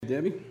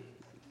Debbie.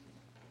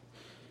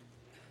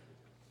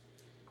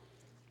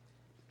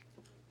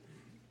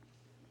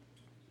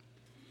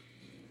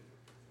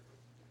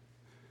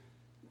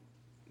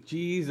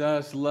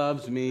 Jesus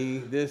loves me,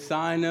 this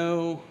I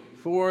know,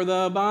 for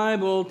the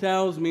Bible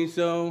tells me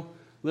so.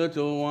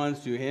 Little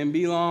ones to him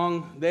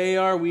belong, they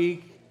are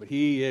weak, but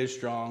he is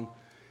strong.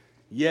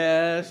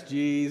 Yes,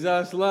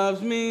 Jesus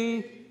loves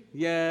me,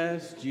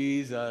 yes,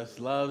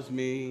 Jesus loves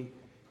me.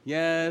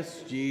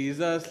 Yes,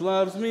 Jesus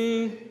loves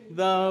me,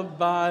 the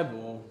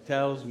Bible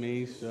tells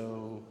me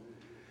so.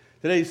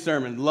 Today's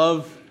sermon,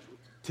 Love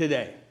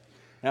Today.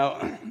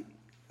 Now,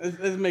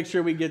 let's make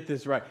sure we get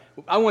this right.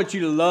 I want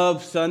you to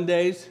love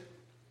Sundays,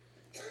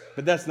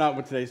 but that's not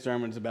what today's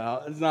sermon is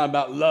about. It's not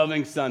about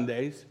loving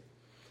Sundays.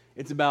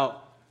 It's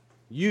about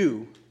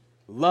you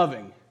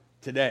loving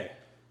today.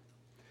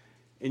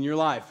 In your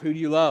life, who do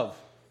you love?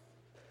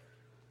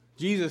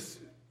 Jesus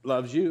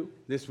loves you.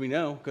 This we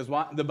know, because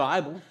the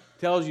Bible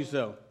tells you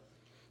so.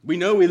 We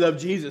know we love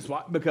Jesus.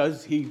 Why?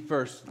 Because he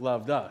first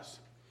loved us.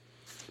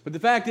 But the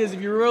fact is,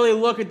 if you really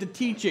look at the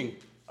teaching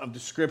of the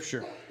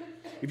Scripture,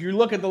 if you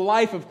look at the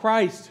life of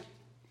Christ,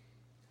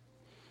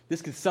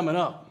 this could sum it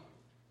up,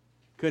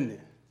 couldn't it?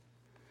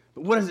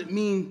 But what does it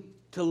mean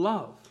to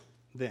love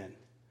then?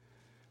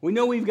 We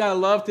know we've got to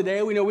love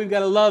today. We know we've got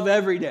to love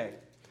every day.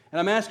 And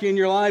I'm asking in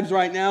your lives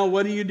right now,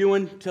 what are you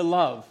doing to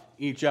love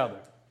each other?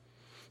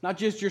 Not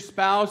just your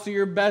spouse or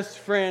your best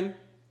friend,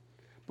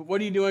 but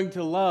what are you doing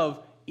to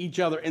love each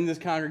other in this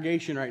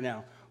congregation right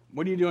now?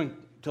 What are you doing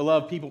to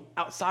love people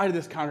outside of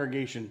this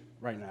congregation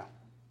right now?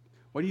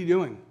 What are you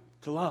doing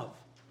to love?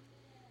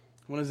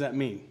 What does that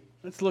mean?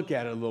 Let's look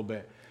at it a little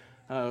bit.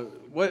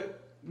 What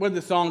did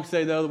the song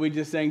say, though, that we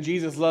just sang?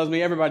 Jesus loves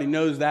me. Everybody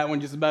knows that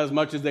one just about as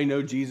much as they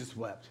know Jesus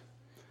wept.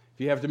 If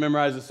you have to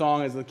memorize a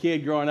song as a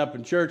kid growing up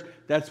in church,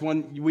 that's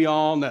one we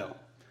all know.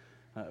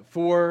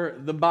 For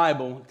the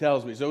Bible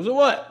tells me. So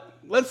what?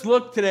 Let's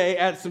look today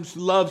at some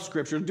love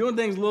scripture. Doing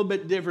things a little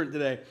bit different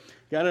today.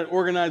 Got it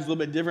organized a little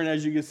bit different,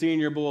 as you can see in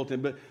your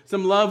bulletin. But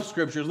some love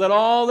scriptures. Let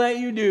all that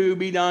you do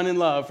be done in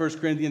love. 1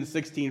 Corinthians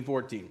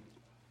 16:14.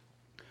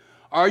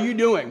 Are you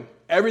doing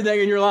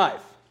everything in your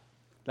life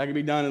that can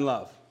be done in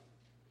love?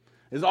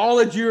 Is all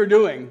that you're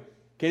doing,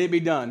 can it be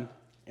done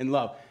in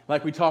love?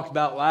 Like we talked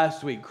about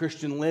last week,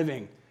 Christian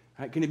living.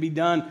 Right? Can it be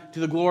done to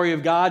the glory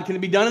of God? Can it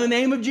be done in the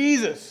name of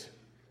Jesus?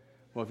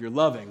 Well, if you're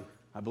loving,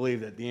 I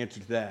believe that the answer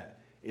to that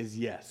is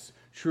yes.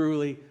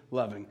 Truly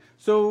loving.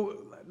 So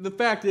the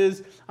fact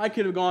is, I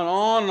could have gone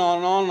on and on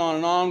and on and on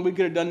and on. We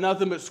could have done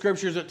nothing but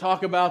scriptures that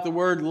talk about the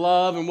word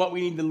love and what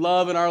we need to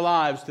love in our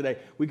lives today.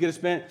 We could have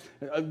spent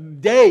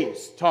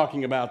days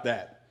talking about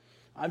that.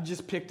 I've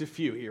just picked a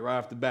few here right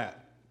off the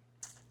bat.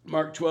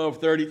 Mark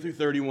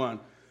 12:30-31.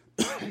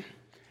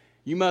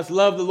 You must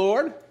love the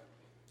Lord,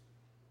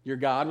 your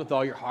God, with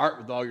all your heart,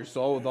 with all your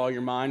soul, with all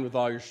your mind, with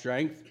all your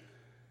strength.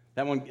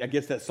 That one, I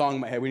guess that song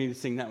in my head. We need to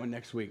sing that one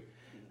next week.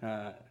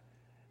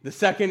 The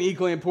second,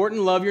 equally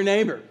important, love your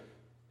neighbor.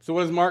 So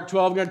what is Mark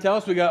 12 going to tell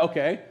us? We got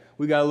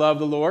to love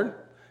the Lord.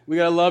 We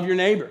got to love your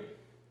neighbor.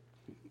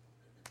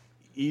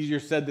 Easier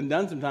said than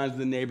done sometimes,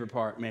 the neighbor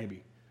part,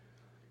 maybe.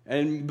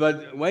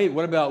 But wait,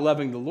 what about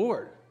loving the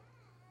Lord?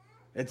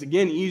 It's,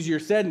 again, easier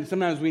said, and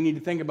sometimes we need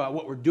to think about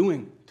what we're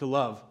doing to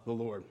love the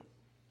Lord.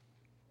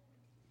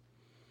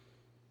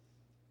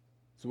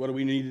 So what do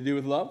we need to do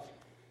with love?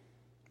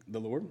 The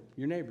Lord,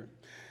 your neighbor.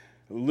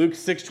 Luke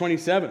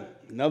 6:27,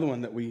 another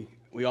one that we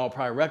all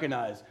probably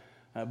recognize.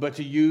 But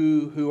to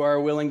you who are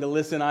willing to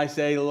listen, I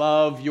say,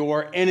 love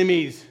your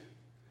enemies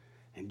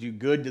and do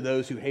good to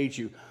those who hate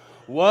you.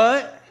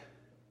 What?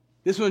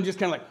 This one just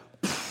kind of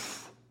like,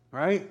 poof,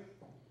 right?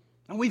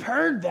 And we've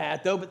heard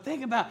that, though, but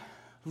think about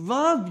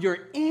love your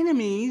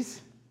enemies.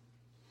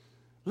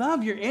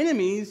 Love your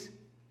enemies.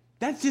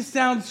 That just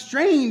sounds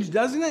strange,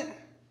 doesn't it?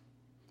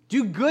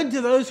 Do good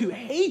to those who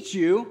hate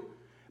you,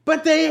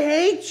 but they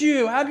hate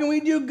you. How can we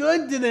do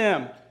good to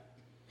them?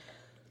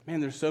 Man,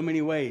 there's so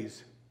many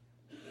ways.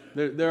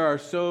 There are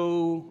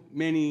so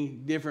many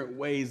different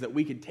ways that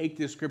we could take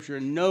this scripture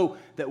and know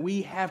that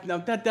we have. Now,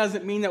 that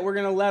doesn't mean that we're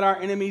going to let our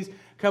enemies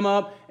come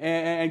up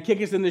and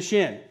kick us in the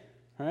shin,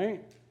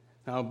 right?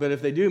 But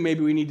if they do,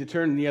 maybe we need to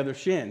turn the other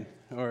shin,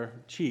 or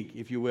cheek,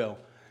 if you will.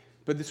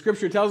 But the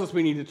scripture tells us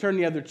we need to turn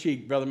the other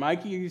cheek. Brother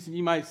Mikey,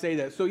 you might say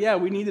that. So yeah,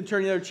 we need to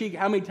turn the other cheek.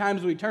 How many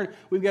times do we turn?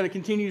 We've got to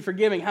continue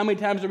forgiving. How many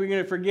times are we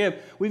going to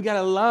forgive? We've got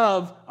to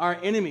love our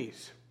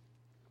enemies.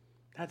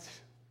 That's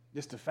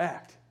just a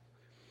fact.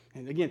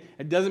 And again,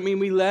 it doesn't mean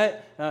we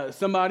let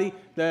somebody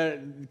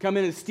that come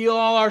in and steal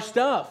all our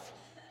stuff.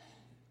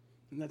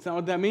 And that's not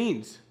what that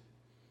means.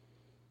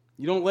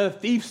 You don't let a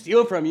thief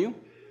steal from you,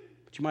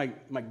 but you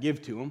might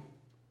give to them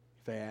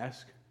if they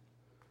ask.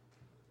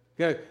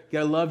 You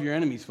gotta love your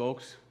enemies,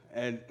 folks.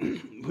 And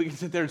we can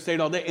sit there and say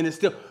it all day, and it's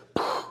still,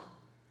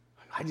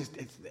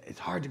 it's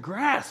hard to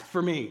grasp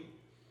for me.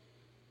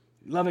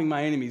 Loving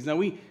my enemies. Now,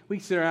 we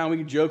sit around, we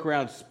can joke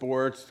around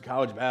sports,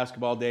 college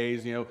basketball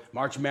days,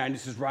 March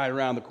Madness is right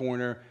around the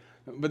corner.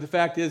 But the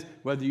fact is,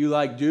 whether you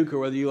like Duke or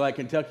whether you like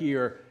Kentucky,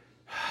 or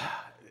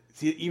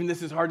See, even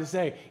this is hard to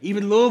say.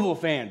 Even Louisville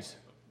fans,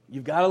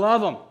 you've got to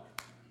love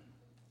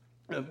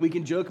them. We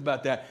can joke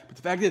about that, but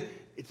the fact is,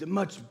 it's a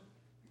much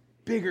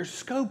bigger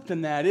scope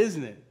than that,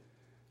 isn't it?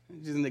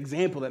 It's just an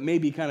example that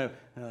maybe kind of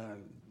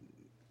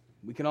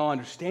we can all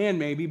understand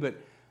maybe, but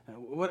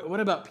what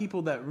about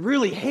people that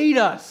really hate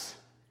us?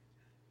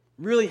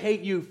 Really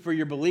hate you for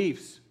your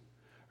beliefs?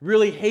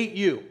 Really hate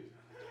you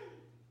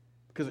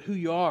because of who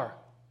you are?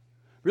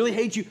 Really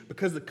hate you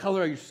because of the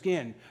color of your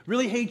skin?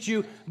 Really hate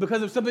you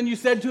because of something you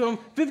said to them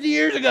 50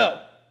 years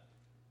ago?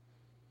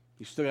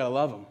 You still got to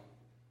love them.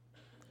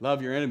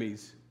 Love your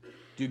enemies.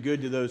 Do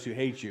good to those who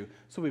hate you.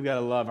 So we've got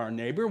to love our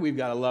neighbor. We've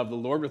got to love the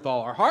Lord with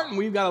all our heart, and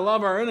we've got to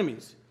love our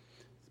enemies.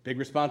 Big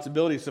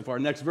responsibility so far.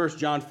 Next verse,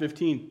 John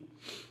 15.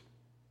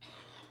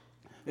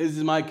 This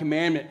is my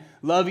commandment.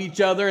 Love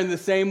each other in the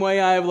same way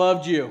I have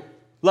loved you.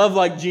 Love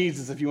like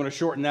Jesus, if you want to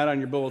shorten that on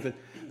your bulletin.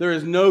 There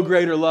is no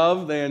greater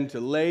love than to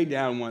lay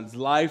down one's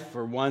life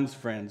for one's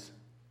friends.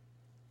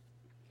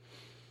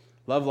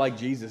 Love like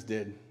Jesus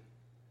did.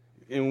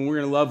 And when we're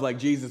going to love like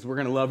Jesus, we're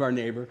going to love our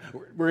neighbor.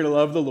 We're going to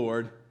love the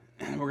Lord.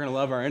 And we're going to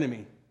love our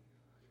enemy.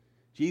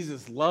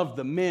 Jesus loved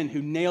the men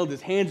who nailed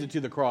his hands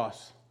into the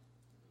cross.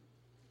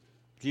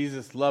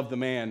 Jesus loved the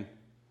man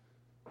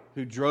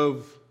who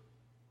drove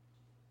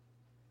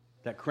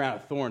that crown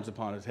of thorns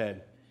upon his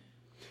head.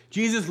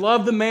 Jesus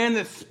loved the man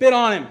that spit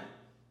on him.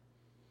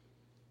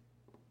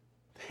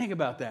 Think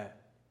about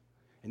that.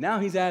 And now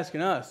he's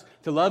asking us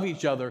to love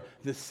each other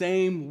the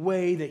same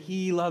way that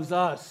he loves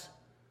us.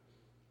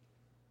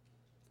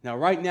 Now,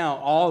 right now,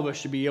 all of us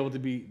should be able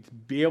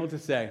to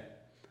say,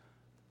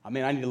 I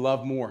mean, I need to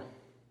love more.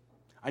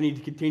 I need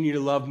to continue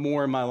to love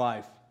more in my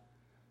life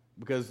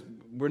because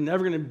we're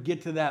never going to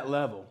get to that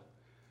level.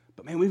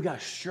 But man, we've got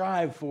to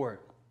strive for it.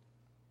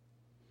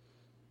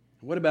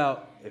 What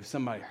about if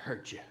somebody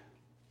hurt you?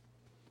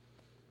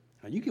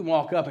 Now, you can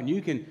walk up and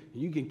you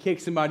can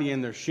kick somebody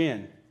in their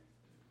shin,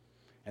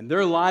 and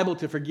they're liable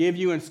to forgive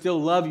you and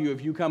still love you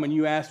if you come and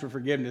you ask for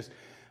forgiveness.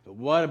 But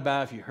what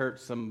about if you hurt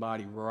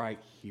somebody right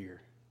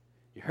here?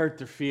 You hurt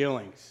their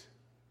feelings.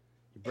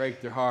 You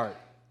break their heart.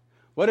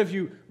 What if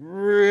you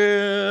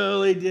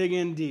really dig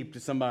in deep to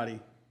somebody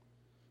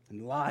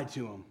and lie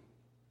to them?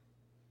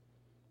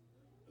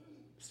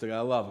 Still got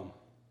to love them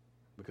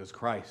because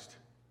Christ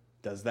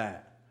does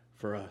that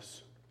for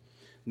us.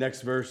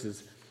 Next verse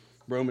is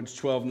Romans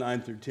 12,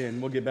 9 through 10.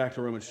 We'll get back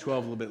to Romans 12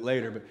 a little bit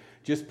later, but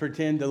don't just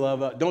pretend to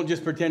love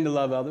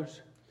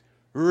others.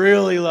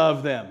 Really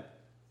love them.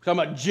 We're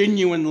talking about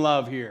genuine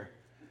love here.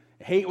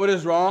 Hate what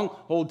is wrong,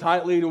 hold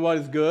tightly to what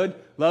is good,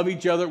 love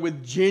each other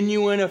with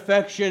genuine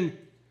affection,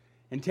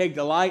 and take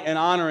delight in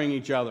honoring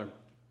each other.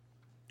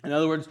 In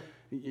other words,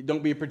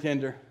 don't be a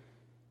pretender.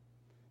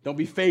 Don't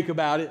be fake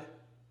about it.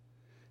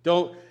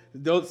 Don't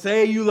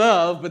say you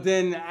love, but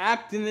then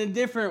act in a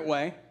different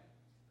way.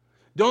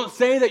 Don't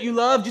say that you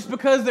love just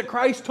because that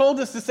Christ told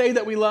us to say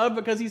that we love,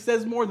 because he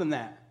says more than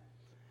that.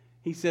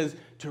 He says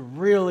to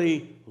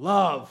really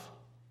love.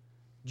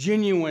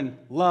 Genuine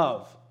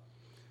love.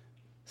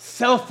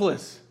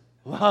 Selfless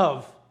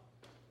love.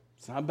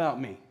 It's not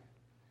about me.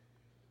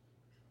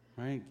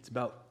 Right? It's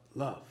about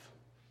love.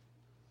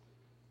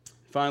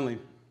 Finally,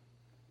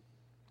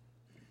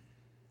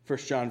 1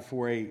 John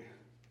 4:8.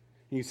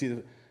 You can see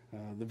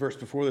the verse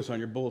before this on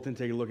your bulletin.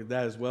 Take a look at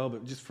that as well.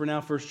 But just for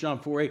now, 1 John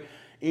 4:8.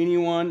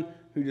 Anyone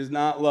who does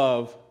not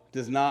love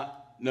does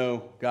not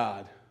know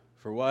God.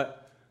 For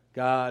what?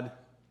 God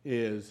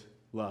is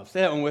love.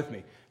 Say that one with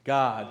me.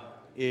 God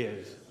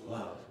is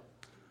love.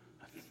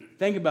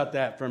 Think about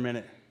that for a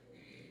minute.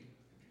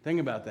 Think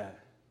about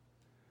that.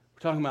 We're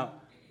talking about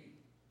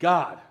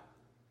God.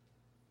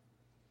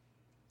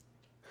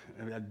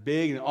 That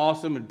big and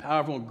awesome and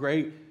powerful and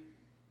great,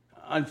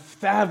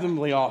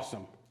 unfathomably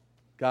awesome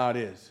God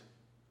is.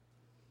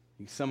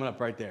 You can sum it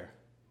up right there.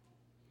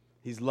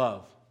 He's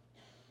love.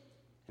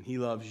 And he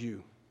loves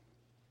you.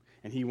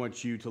 And he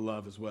wants you to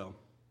love as well.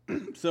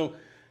 So,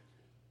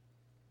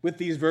 with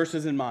these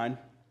verses in mind,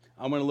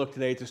 I'm going to look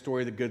today at the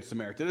story of the Good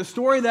Samaritan. A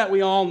story that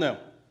we all know.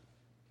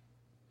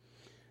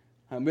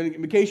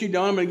 In case you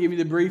don't, I'm going to give you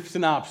the brief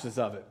synopsis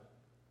of it.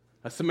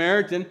 A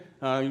Samaritan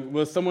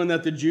was someone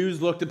that the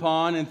Jews looked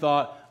upon and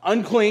thought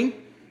unclean,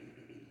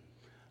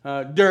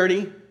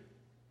 dirty,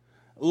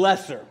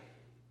 lesser.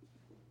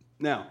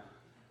 Now,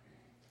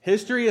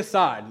 history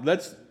aside,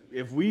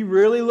 if we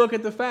really look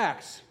at the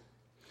facts,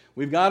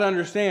 we've got to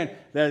understand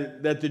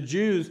that the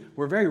Jews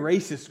were a very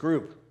racist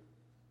group.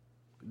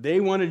 They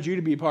wanted you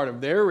to be part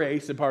of their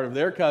race, a part of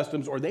their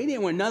customs, or they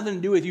didn't want nothing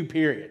to do with you,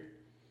 period.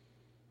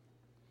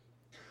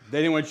 They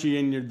didn't want you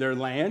in their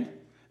land.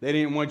 They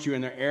didn't want you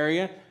in their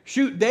area.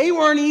 Shoot, they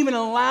weren't even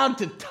allowed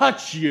to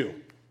touch you.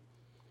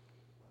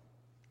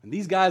 And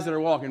these guys that are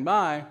walking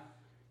by,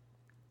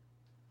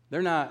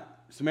 they're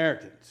not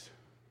Samaritans.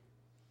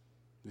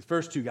 These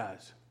first two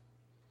guys.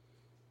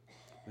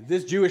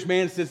 This Jewish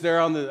man sits there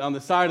on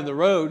the side of the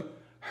road,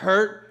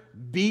 hurt,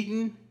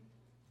 beaten,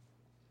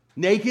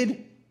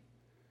 naked.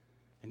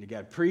 And you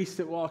got a priest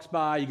that walks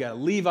by, you got a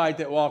Levite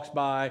that walks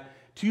by,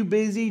 too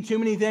busy, too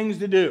many things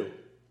to do.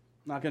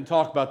 I'm not going to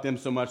talk about them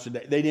so much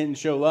today. They didn't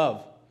show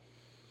love.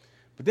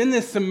 But then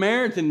this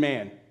Samaritan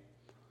man,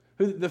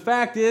 who the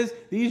fact is,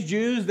 these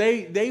Jews,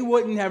 they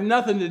wouldn't have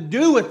nothing to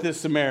do with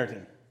this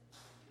Samaritan.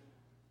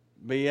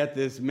 But yet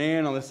this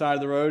man on the side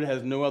of the road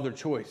has no other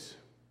choice.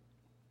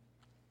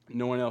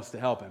 No one else to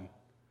help him.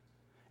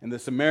 And the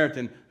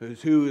Samaritan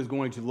is who is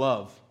going to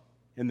love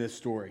in this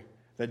story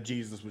that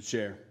Jesus would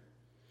share.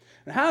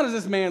 Now, how does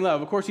this man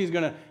love? Of course, he's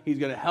going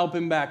to help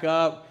him back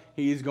up.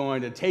 He's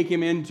going to take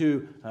him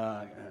into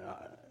a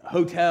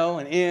hotel,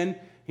 an inn.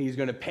 He's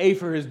going to pay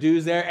for his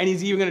dues there. And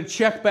he's even going to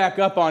check back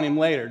up on him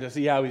later to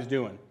see how he's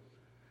doing.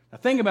 Now,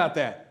 think about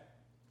that.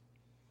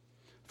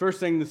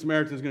 First thing the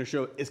Samaritan is going to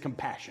show is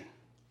compassion.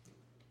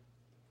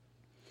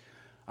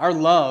 Our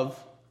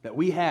love that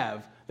we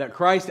have, that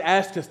Christ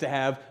asked us to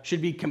have,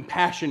 should be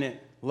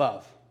compassionate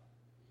love.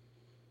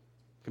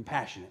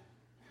 Compassionate.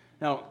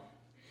 Now,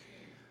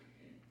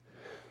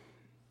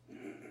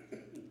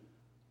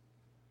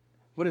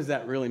 what does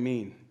that really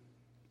mean?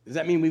 Does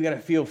that mean we've got to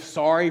feel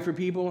sorry for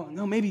people?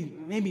 No,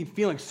 maybe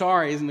feeling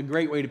sorry isn't a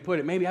great way to put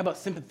it. Maybe how about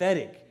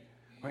sympathetic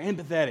or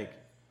empathetic?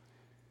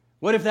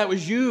 What if that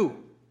was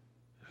you?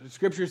 The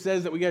Scripture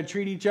says that we got to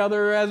treat each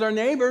other as our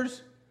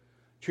neighbors.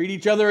 Treat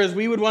each other as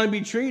we would want to be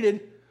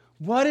treated.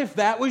 What if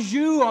that was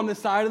you on the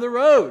side of the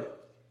road?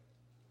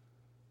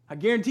 I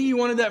guarantee you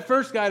wanted that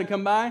first guy to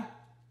come by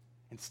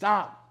and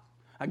stop.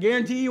 I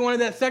guarantee you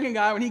wanted that second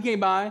guy when he came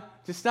by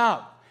to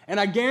stop. And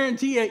I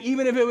guarantee you,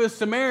 even if it was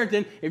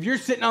Samaritan, if you're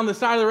sitting on the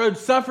side of the road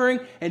suffering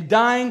and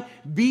dying,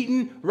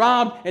 beaten,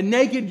 robbed, and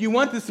naked, you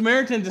want the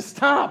Samaritan to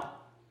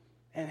stop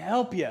and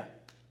help you.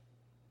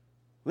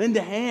 Lend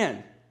a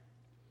hand.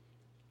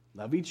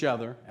 Love each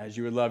other as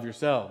you would love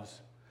yourselves.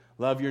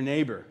 Love your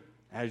neighbor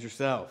as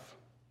yourself.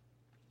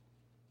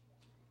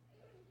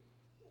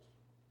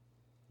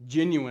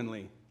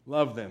 Genuinely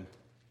love them.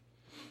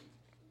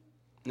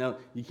 Now,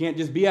 you can't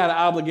just be out of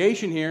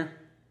obligation here,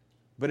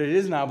 but it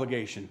is an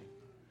obligation.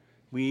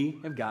 We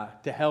have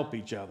got to help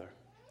each other.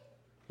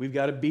 We've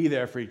got to be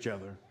there for each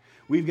other.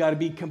 We've got to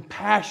be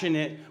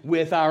compassionate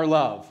with our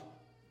love.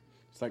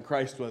 It's like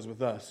Christ was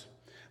with us.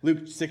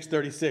 Luke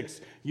 6:36,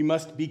 you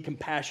must be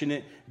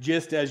compassionate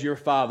just as your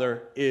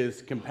Father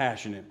is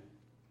compassionate.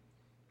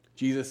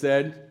 Jesus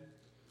said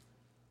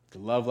to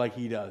love like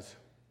he does.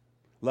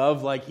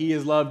 Love like he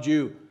has loved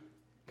you.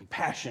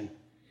 Compassion.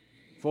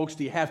 Folks,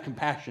 do you have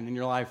compassion in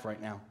your life right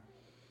now?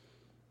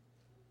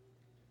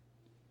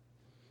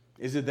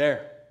 Is it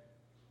there?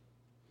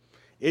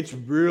 It's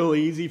real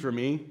easy for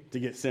me to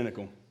get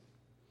cynical.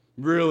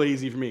 Real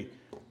easy for me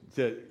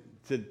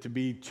to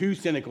be too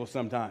cynical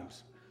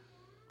sometimes.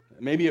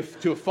 Maybe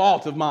to a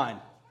fault of mine.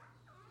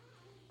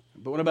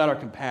 But what about our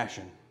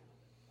compassion?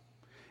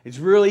 It's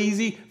real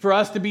easy for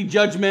us to be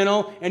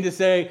judgmental and to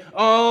say,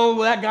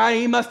 oh, that guy,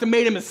 he must have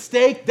made a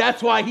mistake.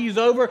 That's why he's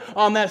over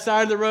on that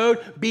side of the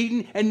road,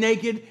 beaten and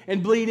naked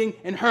and bleeding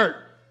and hurt.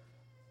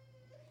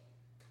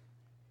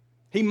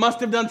 He must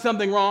have done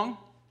something wrong.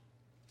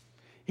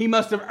 He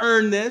must have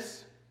earned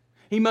this.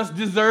 He must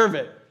deserve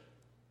it.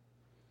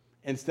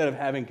 Instead of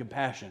having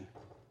compassion.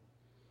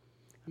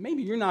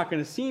 Maybe you're not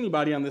going to see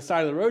anybody on the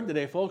side of the road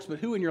today, folks, but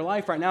who in your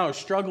life right now is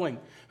struggling?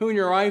 Who in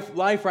your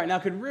life right now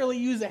could really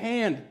use a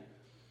hand?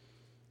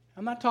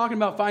 I'm not talking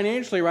about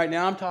financially right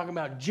now. I'm talking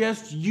about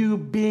just you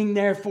being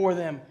there for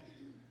them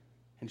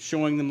and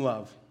showing them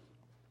love.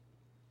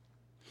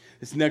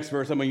 This next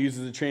verse I'm going to use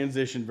as a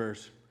transition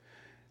verse.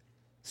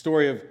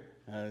 Story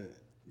of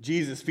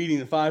Jesus feeding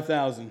the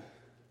 5,000.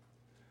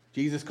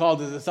 Jesus called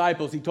his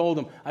disciples. He told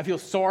them, I feel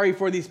sorry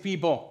for these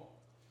people.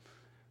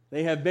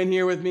 They have been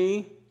here with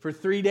me for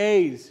 3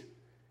 days,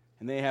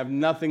 and they have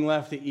nothing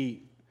left to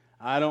eat.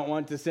 I don't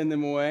want to send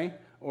them away,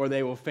 or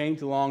they will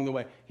faint along the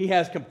way. He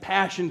has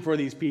compassion for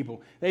these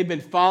people. They've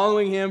been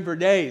following him for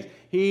days.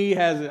 He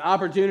has an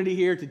opportunity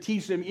here to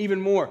teach them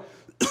even more.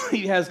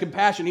 He has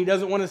compassion. He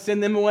doesn't want to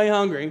send them away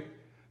hungry.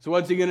 So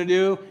what's he going to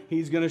do?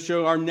 He's going to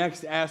show our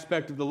next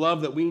aspect of the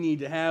love that we need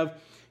to have.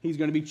 He's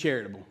going to be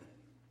charitable.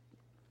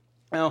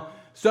 Now,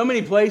 so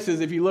many places,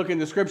 if you look in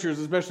the Scriptures,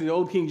 especially the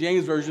Old King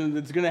James Version,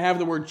 it's going to have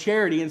the word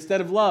charity instead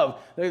of love.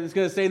 It's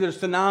going to say they're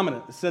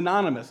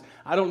synonymous.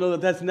 I don't know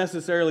that that's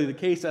necessarily the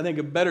case. I think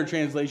a better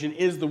translation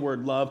is the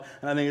word love,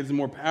 and I think it's a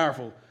more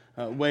powerful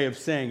way of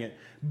saying it.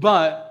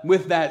 But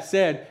with that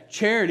said,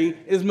 charity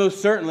is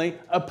most certainly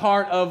a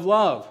part of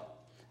love.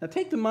 Now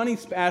take the money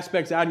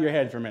aspects out of your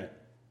head for a minute.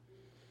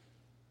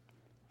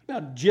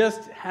 About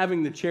just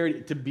having the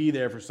charity to be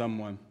there for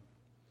someone.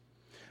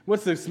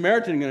 What's the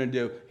Samaritan going to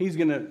do? He's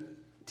going to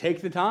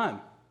take the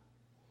time.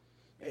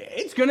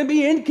 It's going to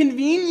be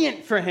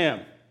inconvenient for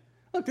him.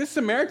 Look, this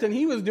Samaritan,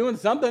 he was doing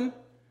something.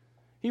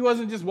 He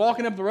wasn't just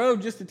walking up the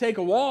road just to take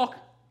a walk,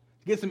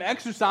 to get some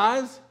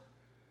exercise.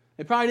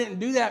 They probably didn't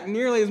do that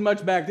nearly as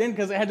much back then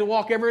because they had to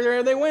walk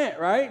everywhere they went,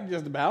 right?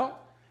 Just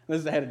about.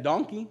 Unless they had a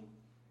donkey.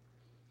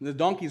 And the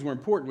donkeys were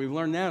important. We've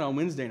learned that on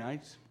Wednesday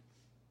nights.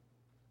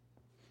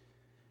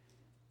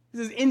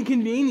 This is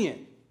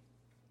inconvenient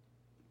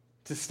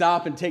to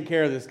stop and take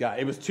care of this guy.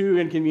 It was too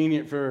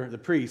inconvenient for the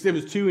priest. It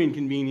was too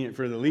inconvenient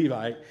for the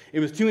Levite. It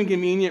was too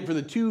inconvenient for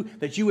the two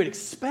that you would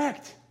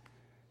expect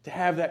to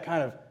have that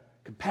kind of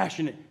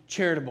compassionate,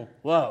 charitable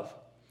love.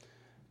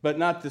 But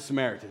not the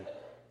Samaritan,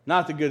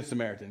 not the Good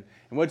Samaritan.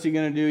 And what's he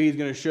going to do? He's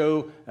going to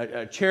show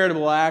a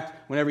charitable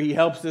act whenever he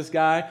helps this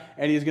guy,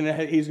 and he's going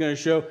to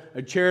show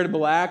a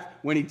charitable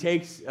act when he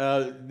takes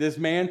this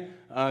man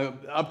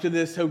up to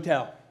this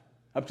hotel,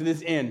 up to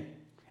this inn,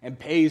 and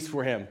pays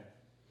for him,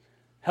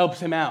 helps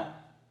him out.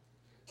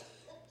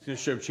 He's going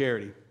to show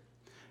charity.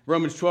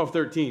 Romans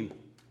 12:13.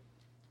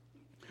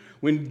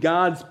 When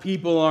God's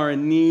people are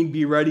in need,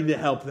 be ready to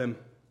help them.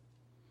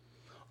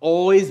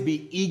 Always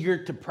be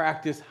eager to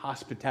practice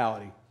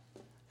hospitality.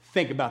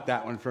 Think about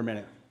that one for a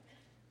minute.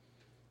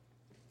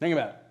 Think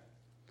about it.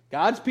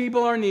 God's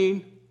people are in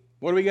need.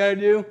 What do we got to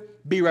do?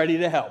 Be ready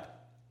to help.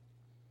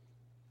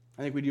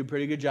 I think we do a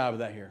pretty good job of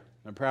that here.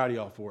 I'm proud of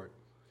y'all for it.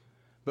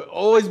 But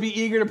always be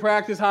eager to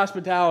practice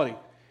hospitality.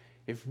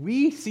 If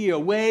we see a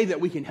way that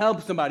we can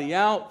help somebody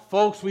out,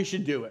 folks, we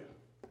should do it.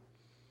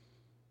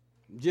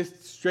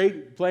 Just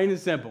straight, plain and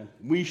simple.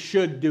 We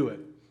should do it.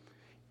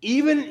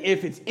 Even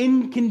if it's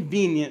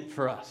inconvenient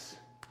for us.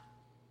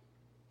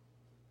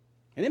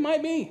 And it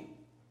might be.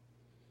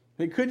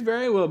 It could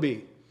very well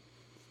be.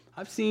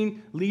 I've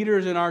seen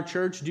leaders in our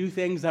church do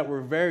things that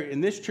were very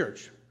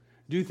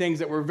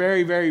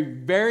very, very,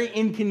 very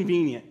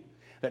inconvenient,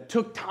 that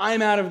took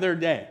time out of their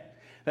day,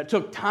 that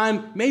took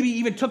time, maybe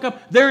even took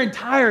up their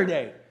entire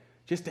day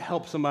just to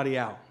help somebody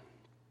out.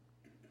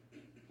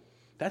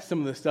 That's some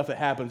of the stuff that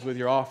happens with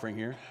your offering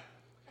here.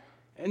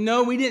 And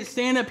no, we didn't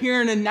stand up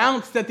here and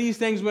announce that these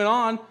things went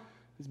on.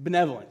 It's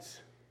benevolence.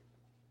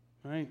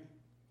 Right?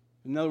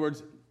 In other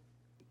words,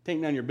 take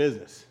none of your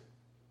business.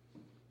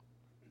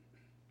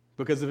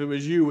 Because if it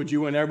was you, would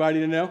you want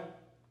everybody to know?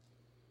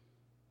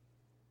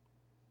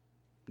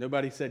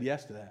 Nobody said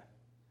yes to that.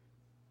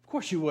 Of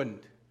course you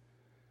wouldn't.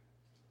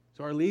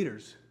 So our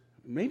leaders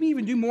maybe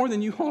even do more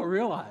than you all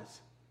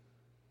realize.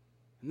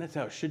 And that's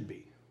how it should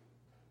be.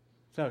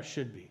 That's how it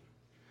should be.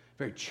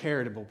 Very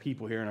charitable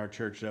people here in our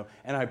church, though,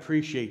 and I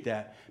appreciate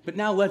that. But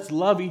now let's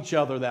love each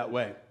other that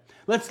way.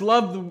 Let's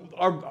love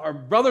our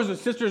brothers and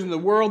sisters in the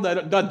world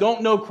that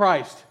don't know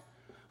Christ.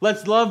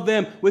 Let's love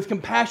them with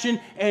compassion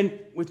and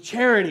with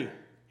charity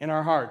in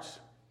our hearts.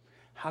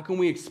 How can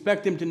we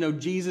expect them to know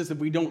Jesus if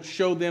we don't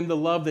show them the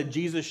love that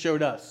Jesus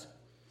showed us?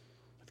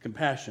 With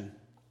compassion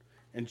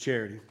and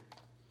charity.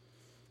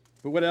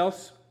 But what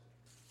else?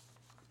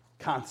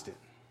 Constant.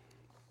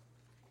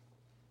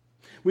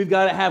 We've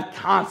got to have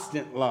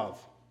constant love.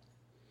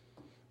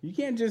 You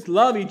can't just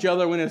love each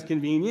other when it's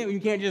convenient. You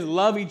can't just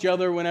love each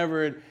other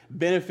whenever it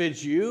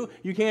benefits you.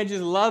 You can't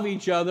just love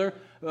each other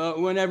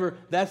whenever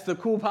that's the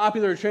cool,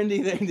 popular,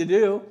 trendy thing to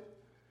do.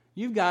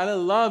 You've got to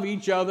love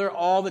each other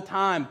all the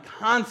time,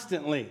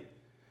 constantly.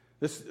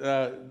 This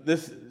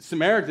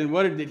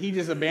Samaritan, did he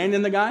just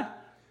abandon the guy?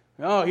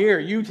 Oh, here,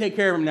 you take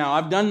care of him now.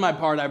 I've done my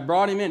part. I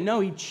brought him in. No,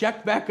 he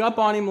checked back up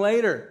on him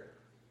later.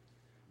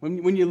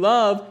 When you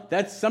love,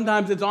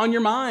 sometimes it's on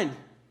your mind.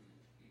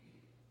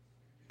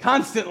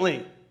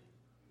 Constantly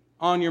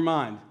on your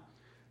mind.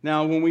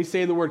 Now, when we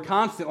say the word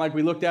constant, like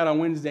we looked at on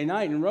Wednesday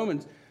night in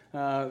Romans,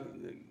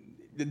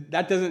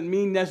 that doesn't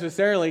mean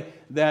necessarily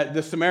that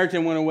the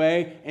Samaritan went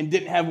away and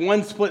didn't have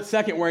one split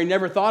second where he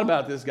never thought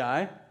about this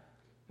guy.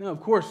 No, of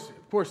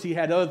course he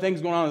had other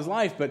things going on in his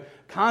life, but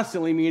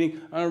constantly,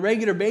 meaning on a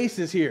regular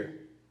basis here.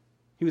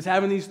 He was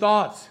having these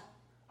thoughts.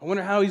 I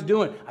wonder how he's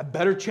doing. I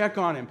better check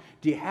on him.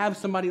 Do you have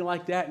somebody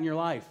like that in your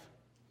life?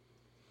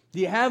 Do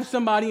you have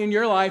somebody in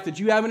your life that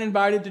you haven't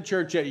invited to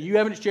church yet, you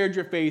haven't shared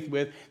your faith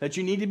with, that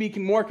you need to be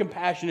more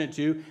compassionate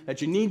to,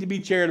 that you need to be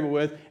charitable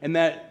with, and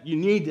that you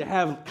need to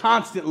have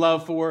constant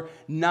love for,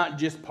 not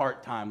just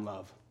part-time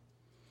love?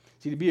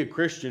 See, to be a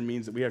Christian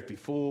means that we have to be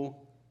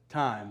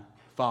full-time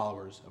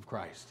followers of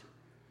Christ.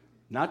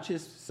 Not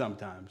just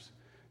sometimes,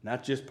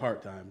 not just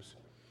part-times,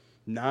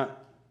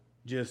 not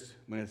just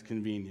when it's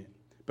convenient,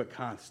 but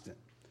constant.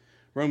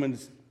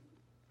 Romans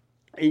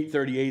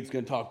 8:38 is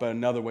going to talk about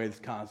another way that's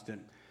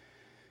constant.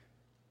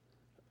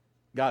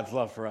 God's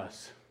love for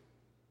us.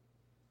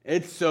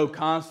 It's so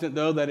constant,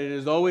 though, that it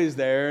is always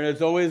there, and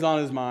it's always on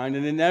his mind,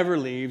 and it never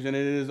leaves, and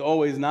it is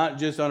always not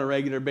just on a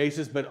regular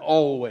basis, but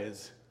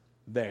always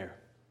there.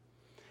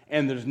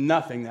 And there's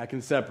nothing that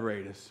can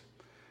separate us.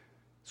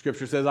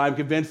 Scripture says, I'm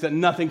convinced that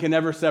nothing can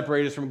ever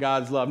separate us from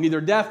God's love.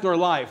 Neither death nor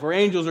life, or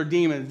angels or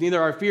demons,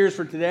 neither our fears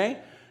for today,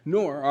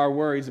 nor our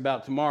worries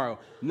about tomorrow.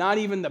 Not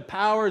even the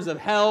powers of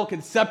hell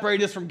can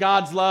separate us from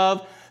God's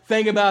love.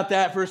 Think about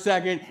that for a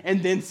second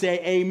and then say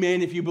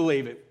amen if you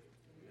believe it.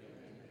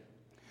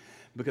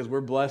 Because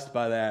we're blessed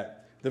by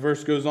that. The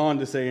verse goes on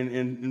to say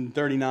in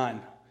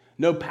 39,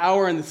 no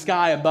power in the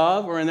sky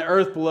above or in the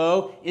earth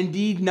below,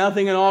 indeed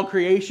nothing in all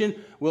creation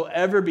will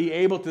ever be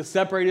able to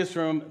separate us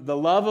from the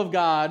love of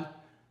God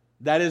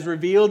that is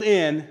revealed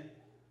in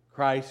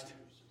Christ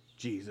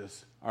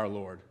Jesus our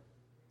Lord.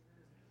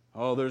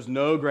 Oh, there's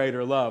no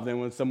greater love than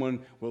when someone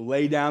will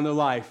lay down their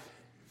life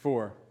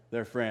for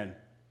their friend.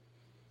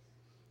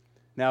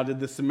 Now, did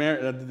the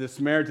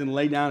Samaritan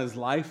lay down his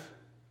life?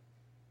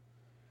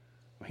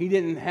 He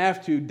didn't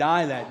have to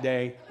die that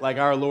day like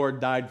our Lord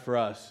died for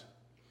us.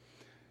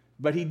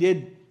 But he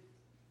did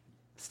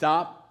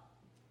stop,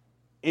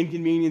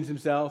 inconvenience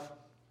himself,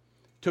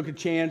 took a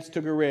chance,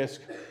 took a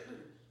risk.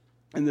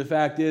 And the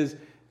fact is,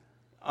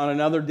 on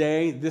another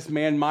day, this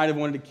man might have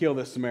wanted to kill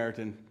this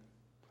Samaritan.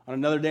 On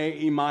another day,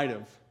 he might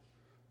have.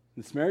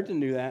 The Samaritan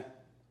knew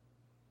that.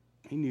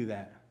 He knew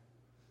that.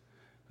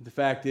 But the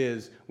fact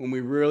is, when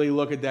we really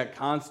look at that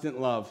constant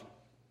love,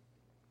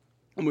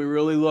 and we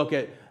really look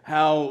at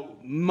how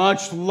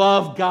much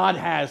love God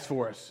has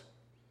for us,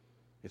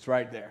 it's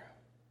right there.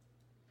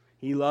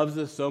 He loves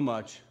us so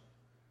much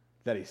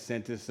that he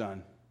sent his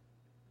Son,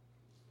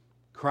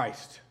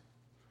 Christ.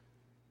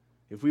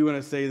 If we want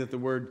to say that the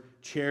word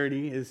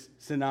charity is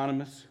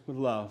synonymous with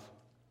love,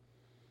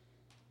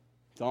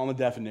 it's all in the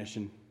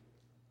definition,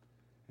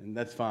 and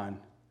that's fine.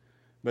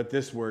 But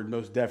this word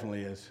most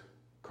definitely is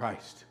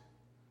Christ,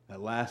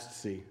 that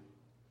last C.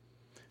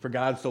 For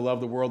God so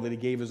loved the world that he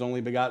gave his only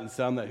begotten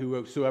Son, that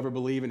whosoever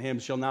believe in him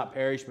shall not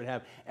perish but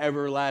have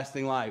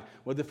everlasting life.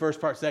 What did the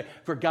first part say?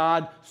 For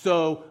God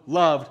so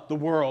loved the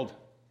world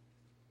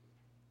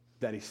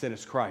that he sent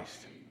us Christ.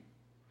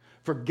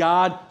 For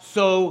God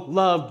so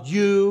loved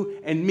you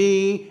and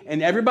me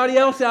and everybody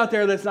else out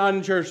there that's not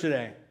in church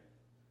today,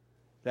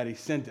 that he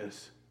sent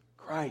us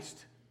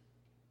Christ,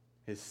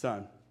 his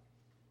Son.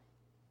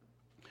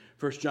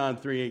 1 John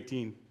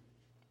 3:18.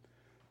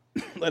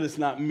 Let us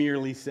not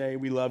merely say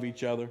we love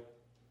each other.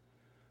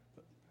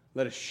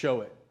 Let us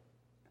show it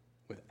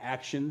with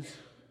actions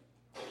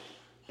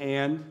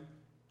and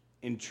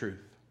in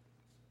truth.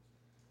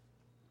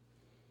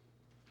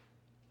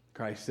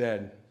 Christ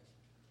said,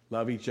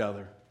 love each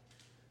other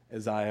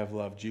as I have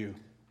loved you.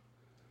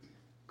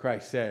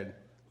 Christ said,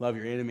 love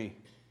your enemy.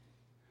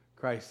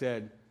 Christ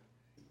said,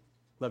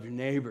 love your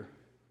neighbor.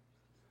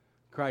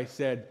 Christ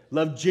said,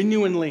 love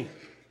genuinely,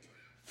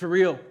 for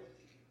real.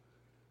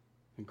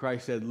 And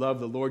Christ said, love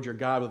the Lord your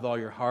God with all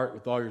your heart,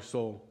 with all your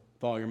soul,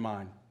 with all your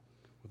mind,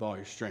 with all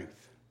your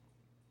strength.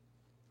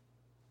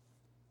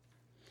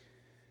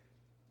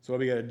 So what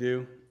we got to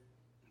do,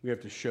 we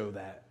have to show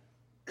that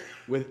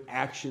with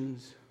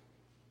actions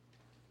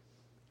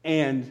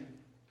and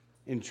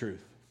in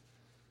truth.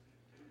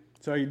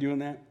 So are you doing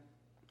that?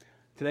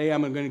 Today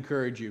I'm going to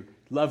encourage you.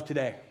 Love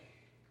today.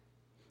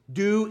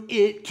 Do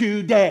it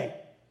today.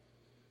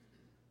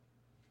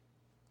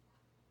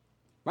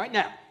 Right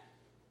now.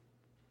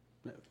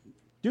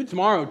 Do it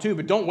tomorrow too,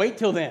 but don't wait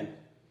till then.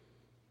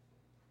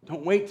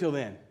 Don't wait till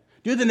then.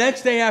 Do the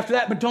next day after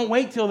that, but don't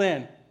wait till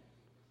then.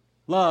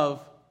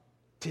 Love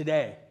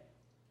today.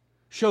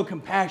 Show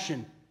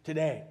compassion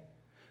today.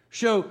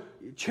 Show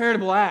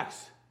charitable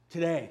acts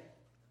today.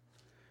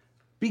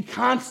 Be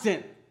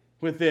constant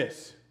with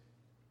this.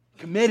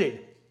 Committed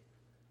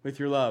with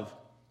your love.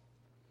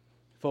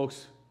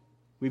 Folks,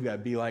 we've got to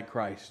be like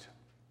Christ.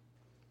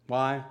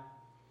 Why?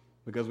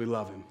 Because we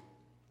love him.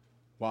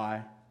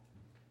 Why?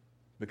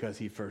 Because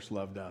he first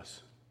loved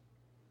us.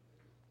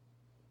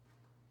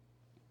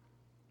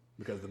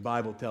 Because the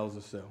Bible tells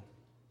us so.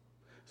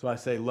 So I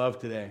say love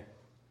today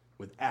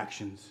with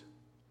actions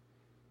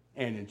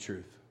and in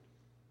truth.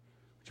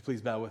 Would you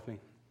please bow with me?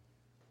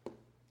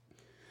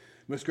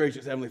 Most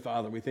gracious Heavenly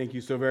Father, we thank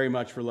you so very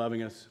much for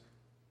loving us.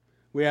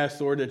 We ask,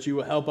 Lord, that you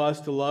will help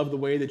us to love the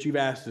way that you've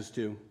asked us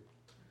to.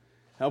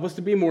 Help us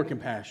to be more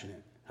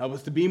compassionate. Help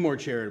us to be more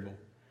charitable.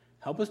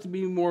 Help us to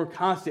be more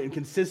constant and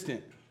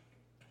consistent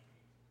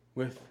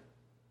with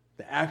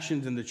the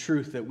actions and the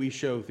truth that we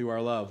show through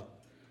our love.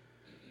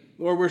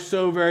 Lord, we're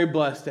so very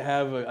blessed to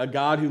have a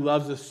God who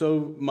loves us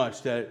so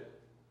much that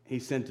he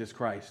sent us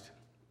Christ.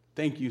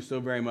 Thank you so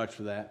very much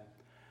for that.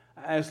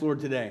 I ask, Lord,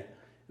 today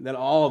that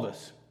all of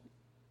us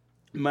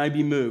might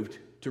be moved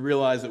to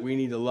realize that we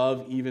need to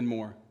love even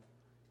more,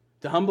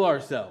 to humble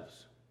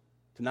ourselves,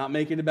 to not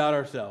make it about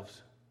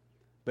ourselves,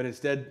 but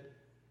instead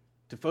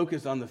to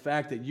focus on the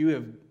fact that you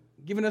have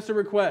given us a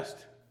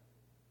request.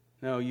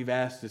 No, you've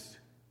asked us,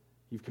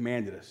 you've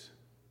commanded us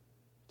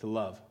to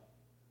love.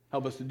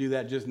 Help us to do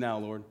that just now,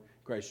 Lord.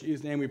 In Christ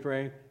Jesus' name we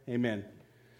pray. Amen.